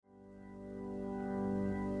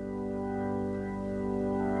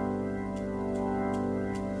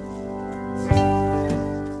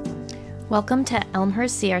Welcome to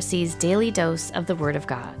Elmhurst CRC's Daily Dose of the Word of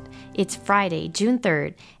God. It's Friday, June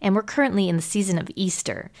 3rd, and we're currently in the season of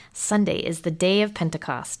Easter. Sunday is the day of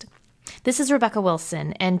Pentecost. This is Rebecca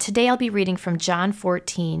Wilson, and today I'll be reading from John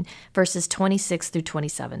 14, verses 26 through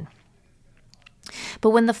 27.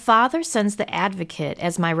 But when the Father sends the Advocate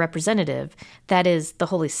as my representative, that is, the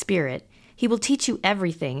Holy Spirit, he will teach you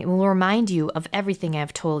everything and will remind you of everything I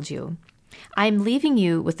have told you. I am leaving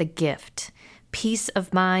you with a gift, peace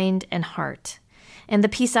of mind and heart. And the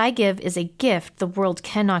peace I give is a gift the world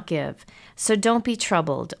cannot give, so don't be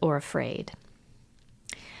troubled or afraid.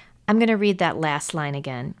 I'm going to read that last line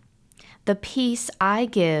again. The peace I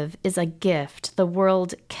give is a gift the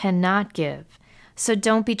world cannot give, so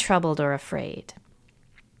don't be troubled or afraid.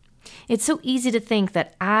 It's so easy to think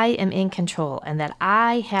that I am in control and that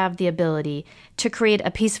I have the ability to create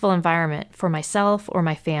a peaceful environment for myself or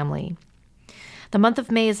my family. The month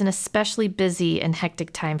of May is an especially busy and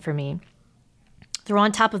hectic time for me. Throw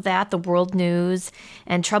on top of that the world news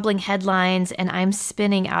and troubling headlines, and I'm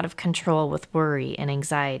spinning out of control with worry and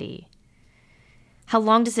anxiety. How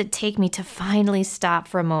long does it take me to finally stop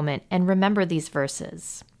for a moment and remember these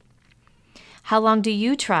verses? How long do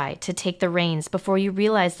you try to take the reins before you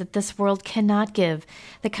realize that this world cannot give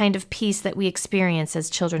the kind of peace that we experience as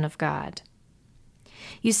children of God?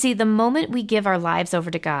 You see, the moment we give our lives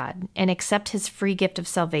over to God and accept His free gift of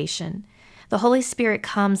salvation, the Holy Spirit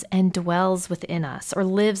comes and dwells within us or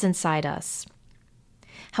lives inside us.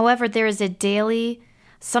 However, there is a daily,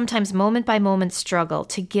 sometimes moment-by-moment struggle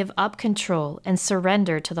to give up control and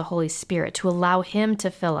surrender to the Holy Spirit to allow Him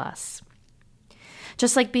to fill us.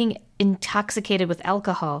 Just like being intoxicated with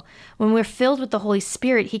alcohol, when we're filled with the Holy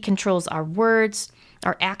Spirit, He controls our words,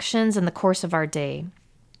 our actions, and the course of our day.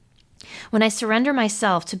 When I surrender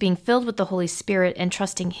myself to being filled with the Holy Spirit and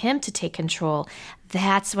trusting Him to take control,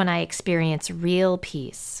 that's when I experience real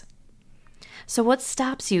peace. So what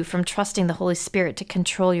stops you from trusting the Holy Spirit to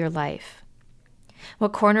control your life?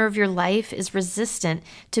 What corner of your life is resistant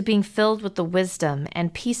to being filled with the wisdom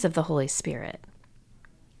and peace of the Holy Spirit?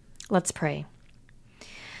 Let's pray.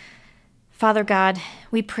 Father God,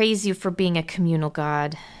 we praise You for being a communal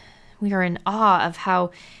God. We are in awe of how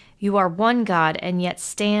You are one God and yet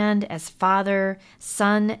stand as Father,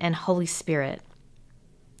 Son, and Holy Spirit.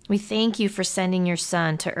 We thank You for sending Your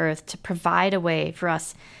Son to earth to provide a way for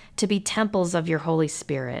us to be temples of Your Holy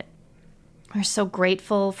Spirit. We're so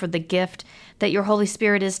grateful for the gift that Your Holy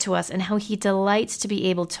Spirit is to us and how He delights to be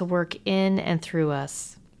able to work in and through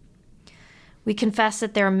us. We confess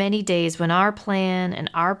that there are many days when our plan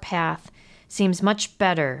and our path seems much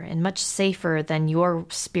better and much safer than Your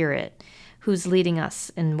Spirit, who's leading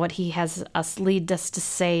us and what He has us lead us to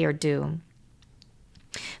say or do.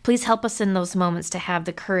 Please help us in those moments to have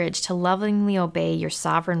the courage to lovingly obey Your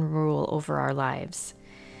sovereign rule over our lives.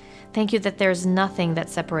 Thank You that there's nothing that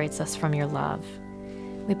separates us from Your love.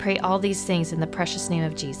 We pray all these things in the precious name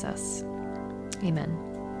of Jesus. Amen.